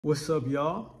What's up,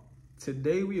 y'all?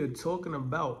 Today we are talking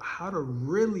about how to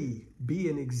really be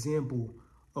an example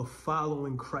of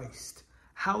following Christ.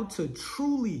 How to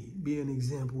truly be an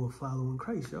example of following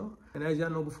Christ, y'all. And as y'all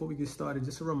know, before we get started,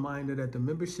 just a reminder that the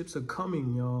memberships are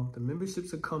coming, y'all. The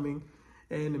memberships are coming,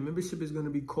 and the membership is going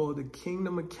to be called the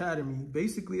Kingdom Academy.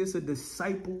 Basically, it's a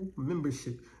disciple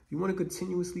membership. You want to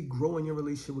continuously grow in your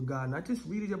relationship with God, not just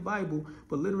read your Bible,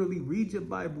 but literally read your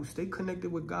Bible, stay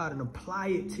connected with God, and apply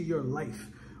it to your life.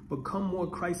 Become more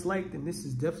Christ-like, then this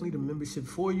is definitely the membership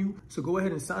for you. So go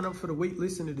ahead and sign up for the wait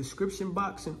list in the description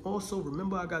box. And also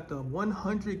remember, I got the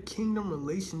 100 kingdom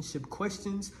relationship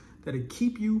questions that'll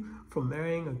keep you from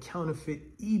marrying a counterfeit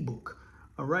ebook.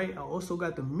 All right. I also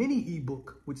got the mini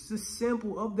ebook, which is a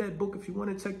sample of that book. If you want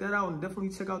to check that out, and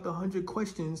definitely check out the 100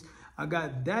 questions. I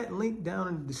got that link down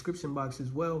in the description box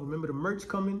as well. Remember the merch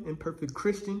coming, Imperfect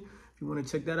Christian. If you want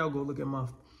to check that out, go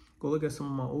look at some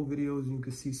of my old videos and you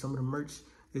can see some of the merch.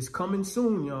 It's coming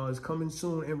soon, y'all. It's coming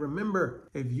soon. And remember,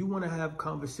 if you want to have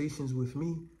conversations with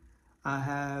me, I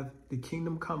have the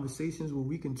Kingdom Conversations where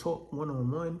we can talk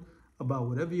one-on-one about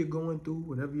whatever you're going through,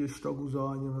 whatever your struggles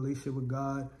are in your relationship with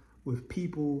God, with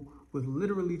people, with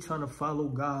literally trying to follow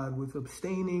God, with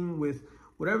abstaining, with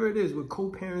whatever it is, with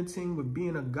co-parenting, with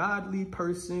being a godly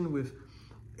person, with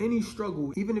any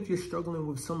struggle. Even if you're struggling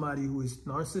with somebody who is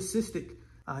narcissistic,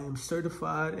 I am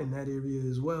certified in that area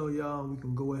as well, y'all. We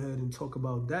can go ahead and talk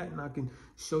about that, and I can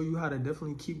show you how to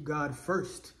definitely keep God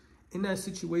first in that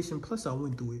situation. Plus, I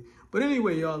went through it. But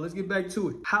anyway, y'all, let's get back to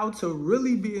it. How to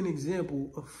really be an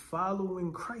example of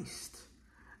following Christ.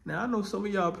 Now, I know some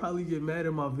of y'all probably get mad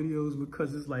at my videos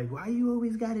because it's like, why you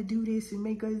always got to do this and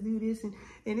make us do this? And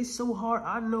it's so hard.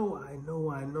 I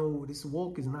know. This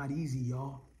walk is not easy,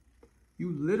 y'all.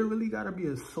 You literally got to be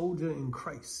a soldier in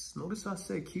Christ. Notice I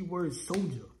said keyword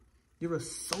soldier. You're a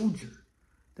soldier.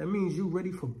 That means you're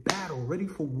ready for battle, ready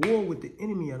for war with the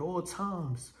enemy at all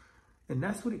times. And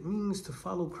that's what it means to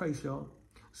follow Christ, y'all.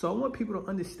 So I want people to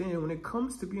understand when it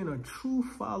comes to being a true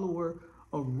follower,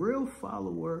 a real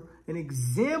follower, an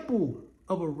example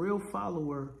of a real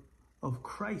follower of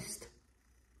Christ,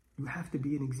 you have to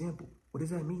be an example. What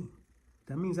does that mean?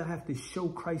 That means I have to show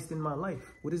Christ in my life.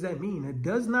 What does that mean? It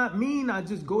does not mean I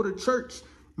just go to church.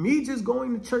 Me just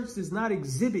going to church does not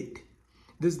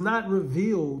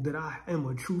reveal that I am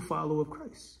a true follower of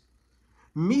Christ.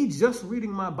 Me just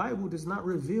reading my Bible does not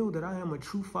reveal that I am a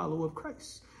true follower of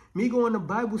Christ. Me going to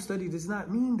Bible study does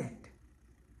not mean that.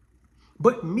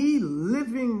 But me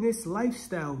living this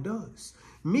lifestyle does.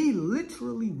 Me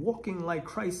literally walking like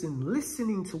Christ and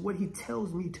listening to what he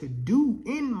tells me to do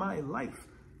in my life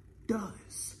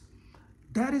does.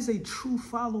 That is a true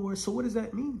follower. So what does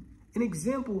that mean? An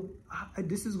example,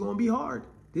 this is going to be hard.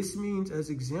 This means as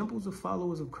examples of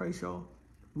followers of Christ, y'all,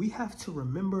 we have to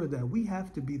remember that we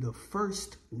have to be the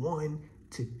first one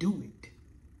to do it.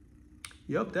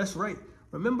 Yep, that's right.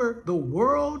 Remember, the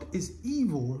world is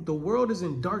evil. The world is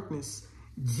in darkness.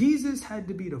 Jesus had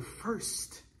to be the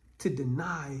first to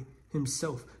deny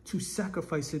himself, to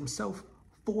sacrifice himself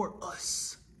for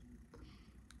us.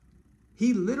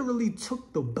 He literally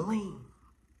took the blame.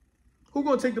 Who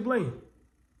gonna take the blame?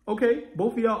 Okay,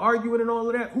 both of y'all arguing and all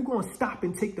of that. Who gonna stop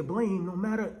and take the blame no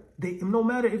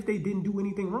matter if they didn't do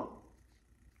anything wrong?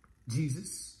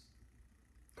 Jesus.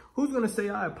 Who's gonna say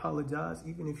I apologize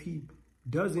even if he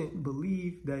doesn't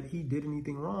believe that he did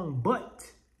anything wrong, but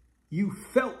you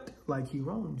felt like he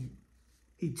wronged you?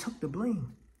 He took the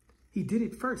blame. He did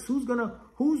it first. Who's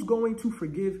going to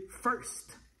forgive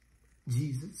first?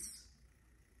 Jesus.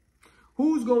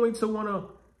 Who's going to want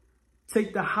to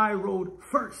take the high road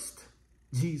first?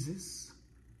 Jesus.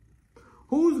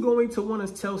 Who's going to want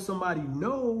to tell somebody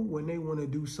no when they want to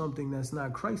do something that's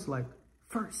not Christ-like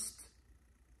first?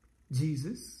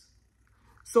 Jesus.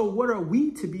 So what are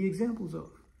we to be examples of?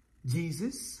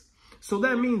 Jesus. So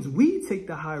that means we take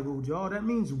the high road, y'all. That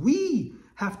means we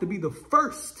have to be the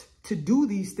first to do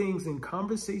these things in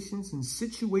conversations, in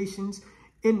situations,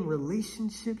 in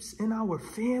relationships, in our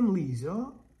families,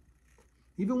 y'all.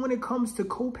 Even when it comes to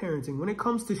co-parenting, when it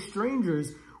comes to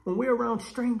strangers, when we're around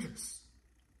strangers.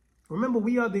 Remember,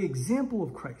 we are the example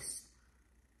of Christ,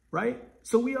 right?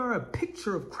 So we are a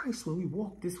picture of Christ when we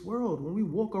walk this world, when we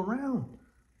walk around.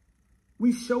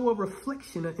 We show a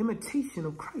reflection, an imitation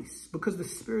of Christ because the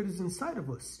Spirit is inside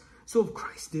of us. So if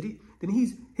Christ did it, then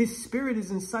his Spirit is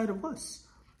inside of us.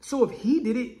 So if he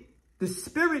did it, the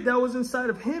Spirit that was inside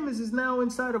of him is now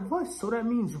inside of us. So that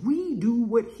means we do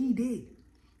what he did.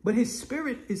 But his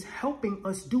Spirit is helping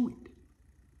us do it.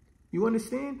 You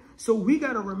understand? So we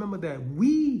got to remember that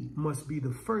we must be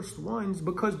the first ones,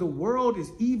 because the world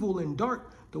is evil and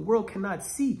dark. The world cannot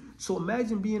see. So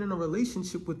imagine being in a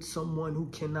relationship with someone who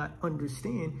cannot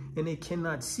understand and they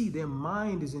cannot see. Their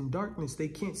mind is in darkness. They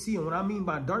can't see. And what I mean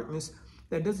by darkness,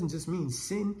 that doesn't just mean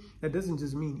sin. That doesn't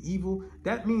just mean evil.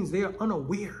 That means they are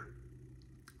unaware.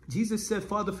 Jesus said,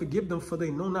 Father, forgive them, for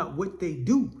they know not what they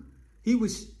do. He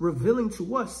was revealing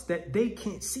to us that they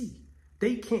can't see.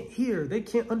 They can't hear. They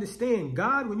can't understand.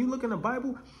 God, when you look in the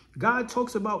Bible, God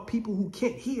talks about people who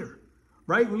can't hear,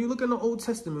 right? When you look in the Old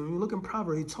Testament, when you look in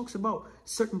Proverbs, he talks about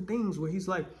certain things where he's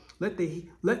like, let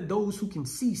those who can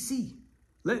see, see.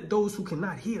 Let those who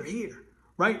cannot hear, hear,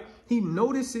 right? He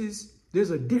notices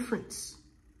there's a difference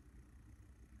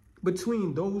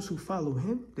between those who follow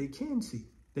him. They can see,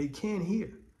 they can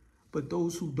hear. But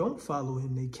those who don't follow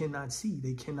him, they cannot see,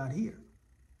 they cannot hear.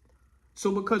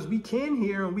 So because we can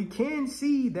hear and we can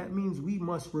see, that means we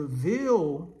must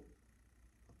reveal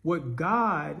what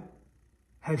God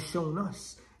has shown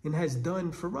us and has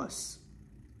done for us.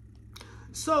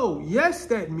 So yes,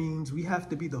 that means we have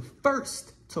to be the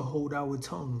first to hold our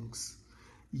tongues.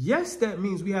 Yes, that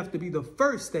means we have to be the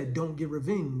first that don't get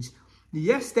revenge.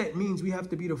 Yes, that means we have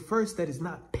to be the first that is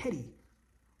not petty.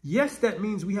 Yes, that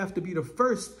means we have to be the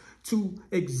first to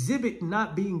exhibit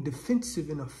not being defensive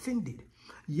and offended.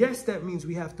 Yes, that means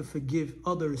we have to forgive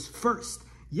others first.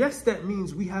 Yes, that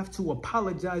means we have to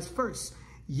apologize first.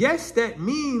 Yes, that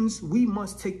means we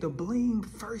must take the blame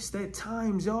first at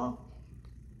times, y'all.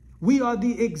 We are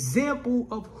the example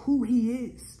of who he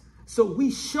is. So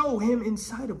we show him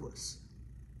inside of us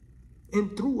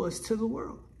and through us to the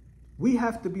world. We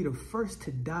have to be the first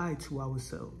to die to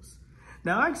ourselves.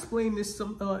 Now, I explained this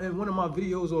in one of my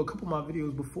videos or a couple of my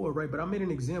videos before, right? But I made an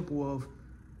example of,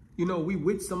 you know, we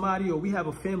with somebody or we have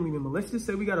a family member. Let's just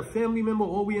say we got a family member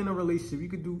or we in a relationship. You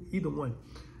could do either one.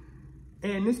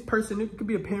 And this person, it could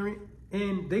be a parent,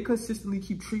 and they consistently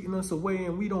keep treating us away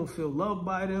and we don't feel loved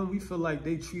by them. We feel like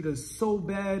they treat us so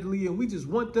badly and we just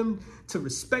want them to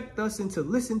respect us and to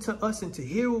listen to us and to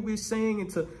hear what we're saying and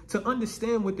to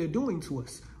understand what they're doing to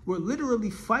us. We're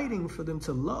literally fighting for them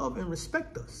to love and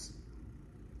respect us,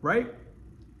 right?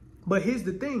 But here's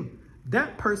the thing.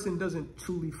 That person doesn't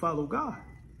truly follow God.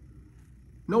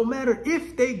 No matter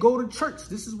if they go to church,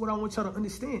 this is what I want y'all to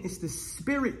understand. It's the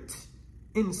spirit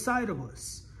inside of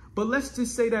us. But let's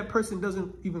just say that person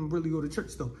doesn't even really go to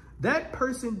church though. That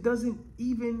person doesn't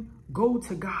even go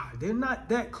to God. They're not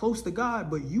that close to God,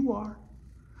 but you are.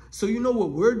 So you know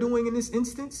what we're doing in this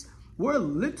instance? We're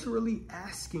literally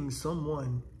asking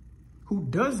someone who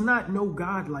does not know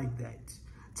God like that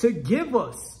to give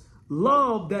us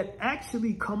love that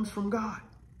actually comes from God.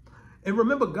 And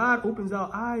remember, God opens our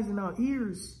eyes and our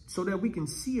ears so that we can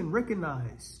see and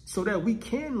recognize, so that we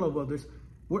can love others.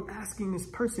 We're asking this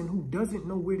person who doesn't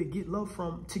know where to get love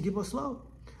from to give us love.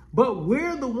 But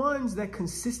we're the ones that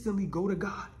consistently go to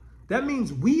God. That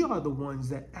means we are the ones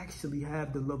that actually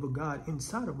have the love of God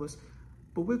inside of us.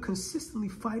 But we're consistently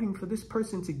fighting for this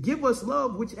person to give us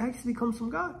love, which actually comes from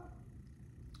God.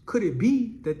 Could it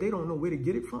be that they don't know where to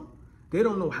get it from? They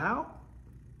don't know how?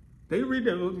 They read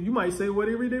their, you might say, well,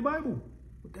 they read their Bible.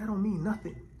 But that don't mean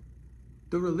nothing.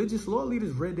 The religious law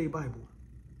leaders read their Bible.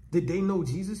 Did they know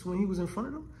Jesus when he was in front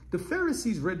of them? The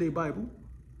Pharisees read their Bible.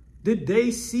 Did they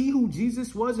see who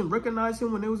Jesus was and recognize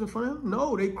him when they was in front of him?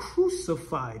 No, they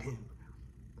crucified him.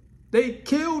 They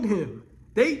killed him.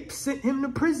 They sent him to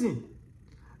prison.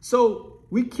 So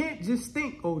we can't just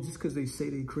think, oh, just because they say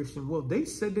they're Christian. Well, they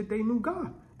said that they knew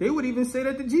God. They would even say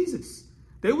that to Jesus.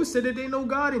 They would say that they know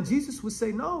God, and Jesus would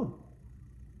say, no.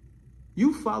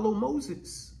 You follow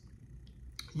Moses.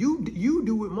 You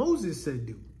do what Moses said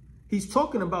do. He's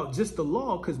talking about just the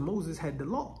law because Moses had the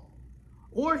law.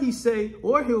 Or he'll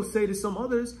say to some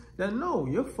others that, no,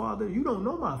 your father, you don't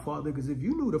know my father, because if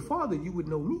you knew the father, you would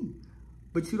know me.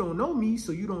 But you don't know me,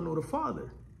 so you don't know the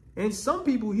father. And some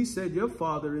people, he said, your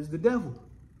father is the devil.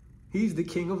 He's the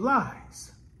king of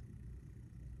lies.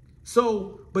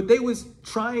 So, but they was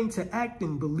trying to act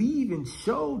and believe and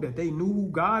show that they knew who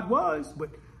God was. But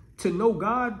to know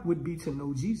God would be to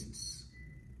know Jesus.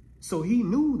 So he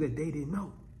knew that they didn't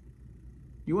know.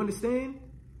 You understand?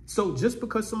 So just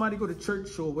because somebody go to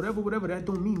church or whatever, that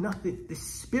don't mean nothing. The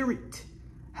spirit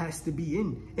has to be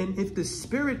in. And if the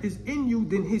spirit is in you,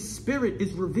 then his spirit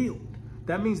is revealed.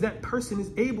 That means that person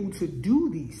is able to do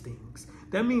these things.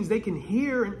 That means they can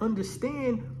hear and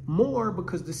understand more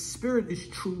because the spirit is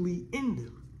truly in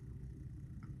them.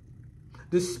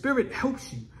 The spirit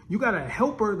helps you. You got a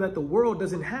helper that the world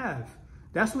doesn't have.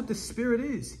 That's what the spirit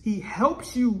is. He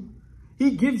helps you.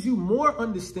 He gives you more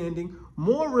understanding,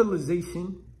 more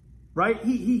realization, right?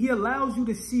 He allows you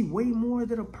to see way more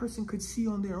than a person could see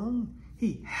on their own.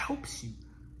 He helps you.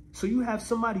 So you have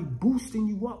somebody boosting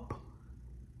you up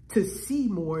to see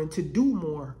more and to do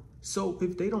more. So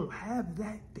if they don't have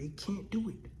that, they can't do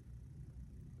it.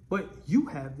 But you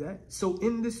have that. So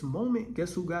in this moment,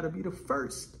 guess who got to be the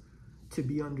first to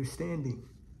be understanding?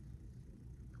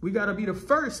 We got to be the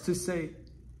first to say,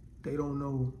 they don't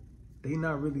know. They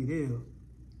not really there.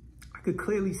 I could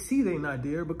clearly see they not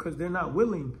there because they're not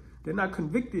willing. They're not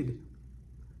convicted.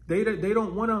 They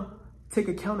don't want to take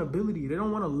accountability. They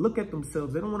don't want to look at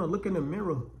themselves. They don't want to look in the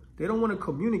mirror. They don't want to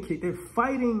communicate. They're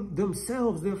fighting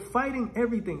themselves. They're fighting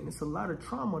everything. And it's a lot of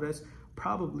trauma that's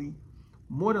probably,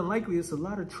 more than likely, it's a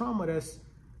lot of trauma that's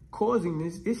causing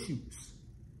these issues.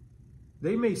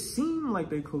 They may seem like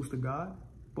they're close to God,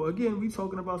 but again, we're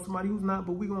talking about somebody who's not,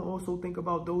 but we're going to also think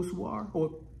about those who are,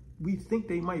 or we think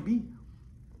they might be.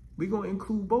 We're going to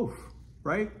include both,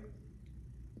 right?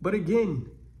 But again,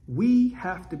 we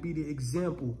have to be the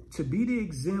example. To be the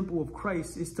example of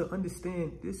Christ is to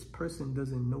understand this person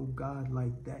doesn't know God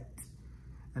like that.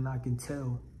 And I can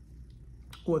tell.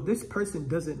 Or this person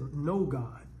doesn't know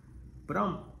God, but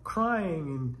I'm crying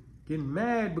and getting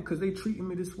mad because they treating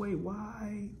me this way.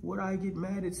 Why would I get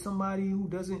mad at somebody who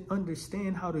doesn't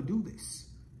understand how to do this?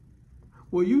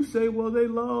 Well, you say, well, they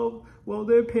love, well,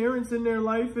 their parents in their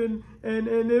life and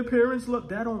their parents love.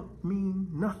 That don't mean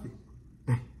nothing.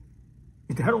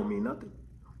 That don't mean nothing.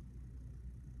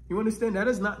 You understand? That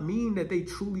does not mean that they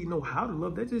truly know how to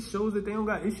love. That just shows that they don't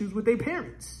got issues with their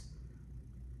parents.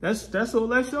 That's all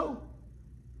that shows.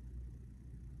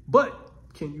 But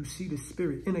can you see the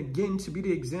spirit? And again, to be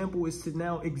the example is to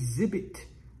now exhibit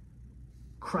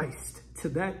Christ to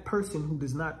that person who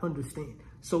does not understand.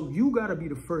 So you got to be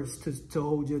the first to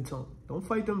hold your tongue. Don't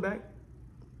fight them back.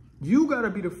 You got to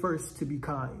be the first to be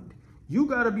kind. You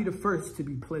got to be the first to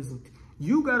be pleasant.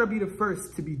 You got to be the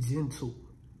first to be gentle.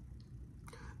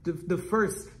 The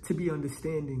first to be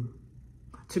understanding,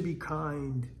 to be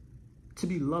kind, to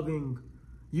be loving.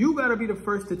 You got to be the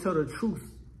first to tell the truth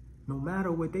no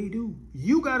matter what they do.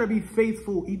 You got to be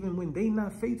faithful even when they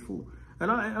not faithful.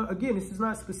 And again, this is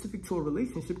not specific to a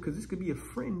relationship because this could be a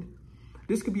friend.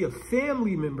 This could be a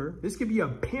family member. This could be a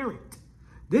parent.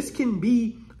 This can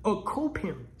be a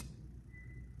co-parent.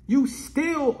 You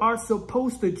still are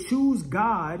supposed to choose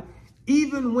God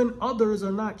even when others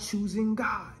are not choosing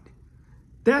God.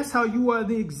 That's how you are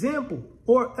the example,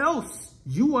 or else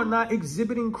you are not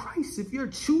exhibiting Christ if you're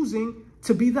choosing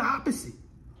to be the opposite.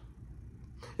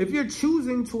 If you're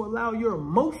choosing to allow your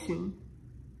emotion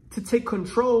to take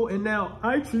control and now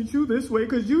I treat you this way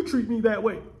because you treat me that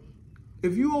way.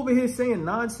 If you over here saying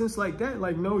nonsense like that,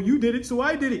 like, no, you did it, so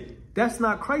I did it. That's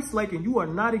not Christ-like, and you are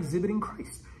not exhibiting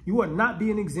Christ. You are not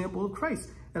being an example of Christ.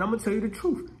 And I'm going to tell you the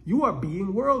truth. You are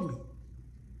being worldly.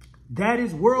 That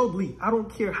is worldly. I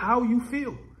don't care how you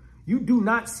feel. You do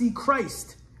not see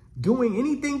Christ doing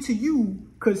anything to you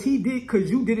because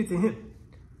you did it to him.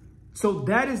 So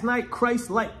that is not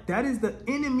Christ-like. That is the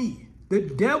enemy. The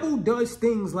devil does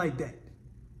things like that.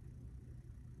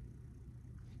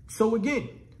 So again,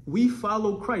 we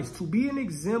follow Christ. To be an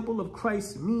example of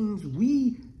Christ means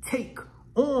we take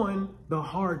on the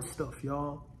hard stuff,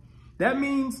 y'all. That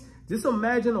means just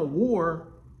imagine a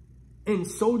war and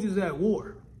soldiers at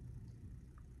war.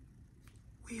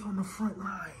 We on the front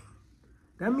line.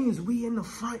 That means we in the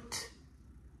front.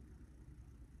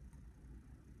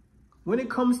 When it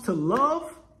comes to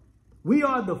love, we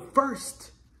are the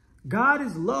first. God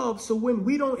is love. So when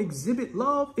we don't exhibit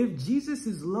love, if Jesus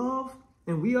is love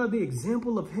and we are the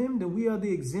example of him, then we are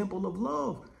the example of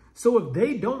love. So if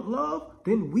they don't love,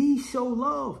 then we show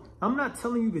love. I'm not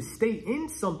telling you to stay in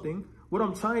something. What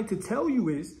I'm trying to tell you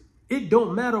is it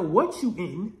don't matter what you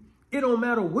in. It don't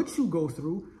matter what you go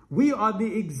through. We are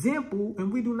the example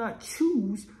and we do not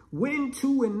choose when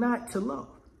to and not to love.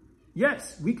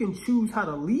 Yes, we can choose how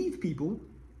to leave people,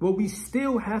 but we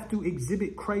still have to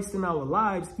exhibit Christ in our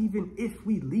lives even if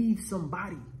we leave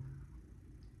somebody.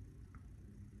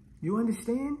 You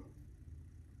understand?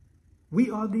 We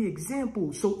are the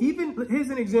example. So even, here's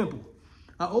an example.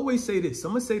 I always say this.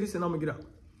 I'm going to say this and I'm going to get out.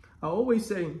 I always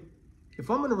say, if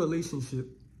I'm in a relationship,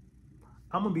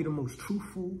 I'm going to be the most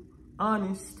truthful,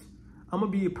 honest. I'm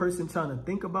going to be a person trying to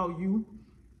think about you.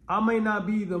 I may not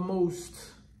be the most,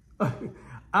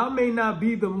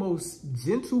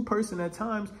 gentle person at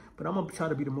times, but I'm going to try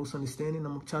to be the most understanding.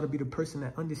 I'm going to try to be the person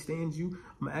that understands you.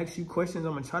 I'm going to ask you questions.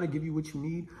 I'm going to try to give you what you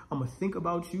need. I'm going to think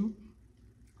about you.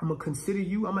 I'm going to consider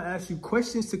you. I'm going to ask you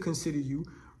questions to consider you,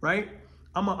 right?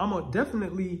 I'm going to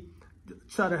definitely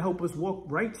try to help us walk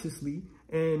righteously,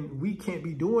 and we can't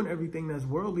be doing everything that's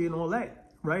worldly and all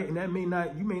that, right? And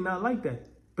you may not like that.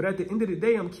 But at the end of the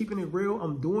day, I'm keeping it real.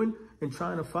 I'm doing and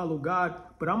trying to follow God,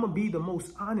 but I'm going to be the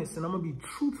most honest and I'm going to be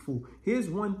truthful. Here's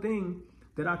one thing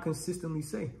that I consistently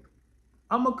say.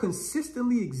 I'm going to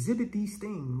consistently exhibit these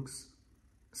things,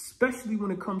 especially when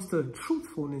it comes to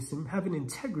truthfulness and having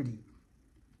integrity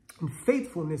and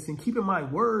faithfulness and keeping my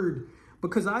word.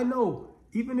 Because I know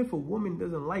even if a woman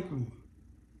doesn't like me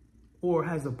or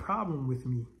has a problem with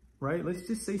me, right? Let's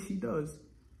just say she does.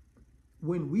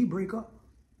 When we break up,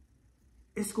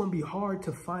 it's going to be hard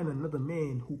to find another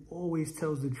man who always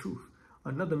tells the truth.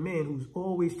 Another man who's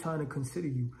always trying to consider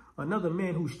you. Another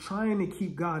man who's trying to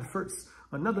keep God first.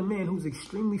 Another man who's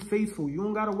extremely faithful. You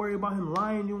don't got to worry about him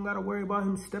lying. You don't got to worry about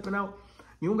him stepping out.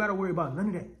 You don't got to worry about none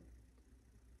of that.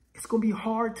 It's going to be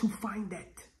hard to find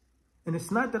that. And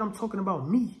it's not that I'm talking about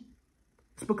me.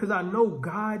 It's because I know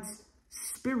God's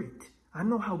spirit. I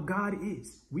know how God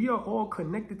is. We are all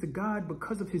connected to God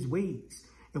because of his ways.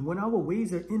 And when our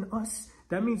ways are in us,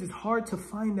 that means it's hard to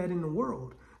find that in the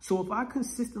world. So if I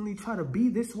consistently try to be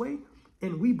this way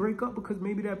and we break up because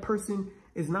maybe that person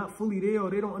is not fully there or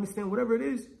they don't understand whatever it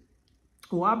is,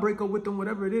 or I break up with them,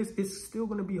 whatever it is, it's still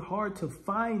going to be hard to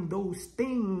find those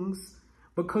things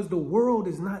because the world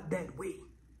is not that way.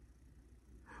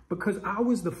 Because I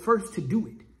was the first to do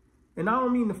it. And I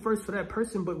don't mean the first for that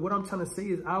person, but what I'm trying to say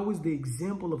is I was the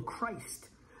example of Christ.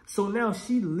 So now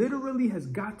she literally has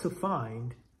got to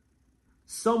find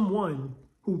someone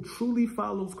who truly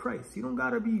follows Christ. He don't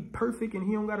got to be perfect and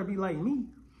he don't got to be like me.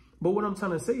 But what I'm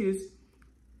trying to say is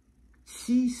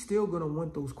she's still going to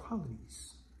want those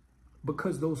qualities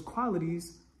because those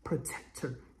qualities protect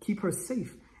her, keep her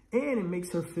safe, and it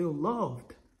makes her feel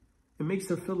loved. It makes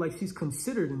her feel like she's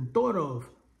considered and thought of.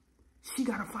 She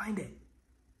got to find it.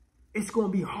 It's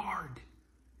going to be hard.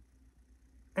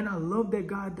 And I love that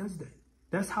God does that.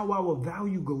 That's how our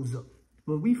value goes up.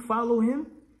 When we follow him,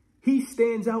 he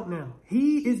stands out now.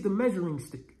 He is the measuring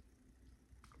stick.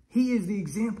 He is the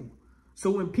example.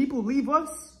 So when people leave us,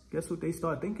 guess what they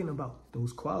start thinking about?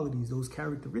 Those qualities, those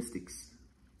characteristics,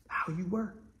 how you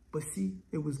were. But see,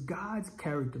 it was God's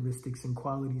characteristics and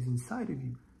qualities inside of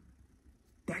you.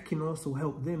 That can also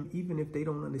help them, even if they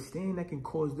don't understand. That can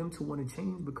cause them to want to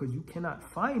change because you cannot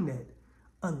find that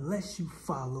unless you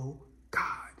follow God.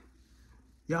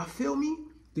 Y'all feel me?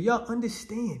 Do y'all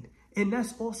understand? And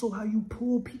that's also how you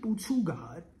pull people to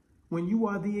God when you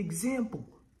are the example.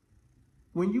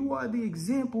 When you are the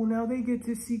example, now they get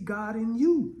to see God in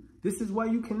you. This is why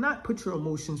you cannot put your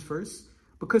emotions first,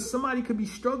 because somebody could be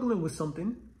struggling with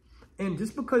something, and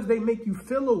just because they make you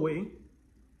feel a way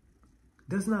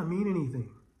does not mean anything.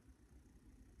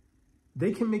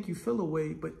 They can make you feel a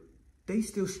way, but they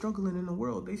still struggling in the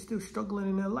world. They still struggling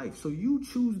in their life. So you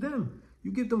choose them.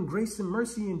 You give them grace and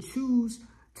mercy and choose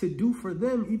to do for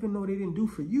them, even though they didn't do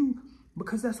for you,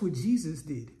 because that's what Jesus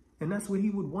did. And that's what he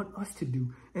would want us to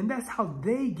do. And that's how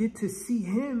they get to see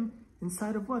him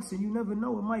inside of us. And you never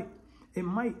know, it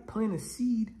might plant a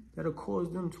seed that'll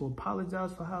cause them to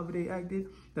apologize for however they acted,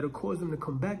 that'll cause them to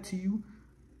come back to you.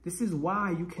 This is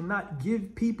why you cannot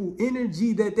give people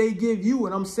energy that they give you.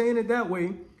 And I'm saying it that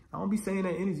way. I don't be saying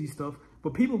that energy stuff.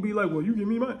 But people be like, well, you give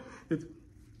me mine.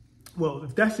 Well,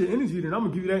 if that's your energy, then I'm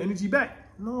going to give you that energy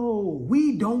back. No,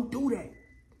 we don't do that.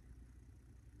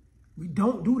 We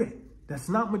don't do that. That's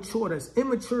not mature. That's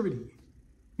immaturity.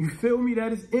 You feel me?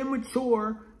 That is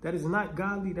immature. That is not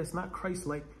godly. That's not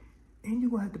Christ-like. And you're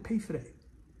going to have to pay for that.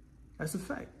 That's a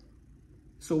fact.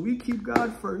 So we keep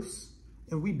God first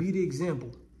and we be the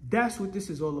example. That's what this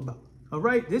is all about. All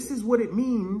right? This is what it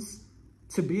means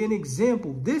to be an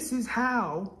example. This is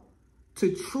how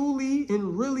to truly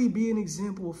and really be an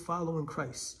example of following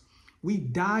Christ. We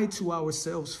die to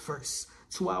ourselves first,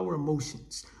 to our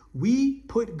emotions. We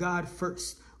put God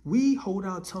first. We hold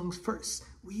our tongues first.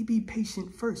 We be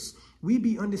patient first. We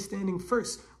be understanding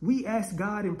first. We ask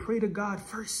God and pray to God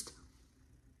first.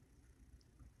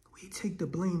 We take the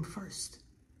blame first.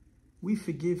 We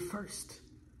forgive first.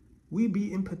 We be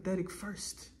empathetic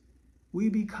first. We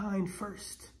be kind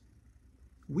first.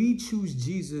 We choose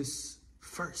Jesus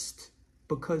first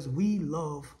because we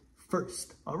love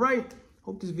first. All right?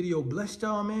 Hope this video blessed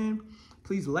y'all, man.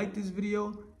 Please like this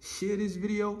video, share this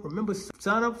video. Remember,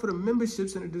 sign up for the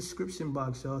memberships in the description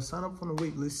box, y'all. Sign up on the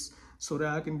wait list so that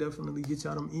I can definitely get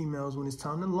y'all them emails when it's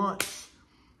time to launch.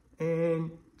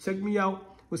 And check me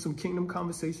out with some Kingdom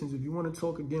Conversations. If you want to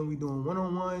talk again, we doing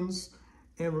one-on-ones.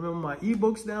 And remember my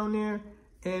ebooks down there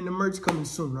and the merch coming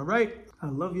soon, all right? I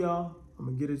love y'all. I'm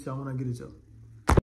going to get it y'all when I get it y'all.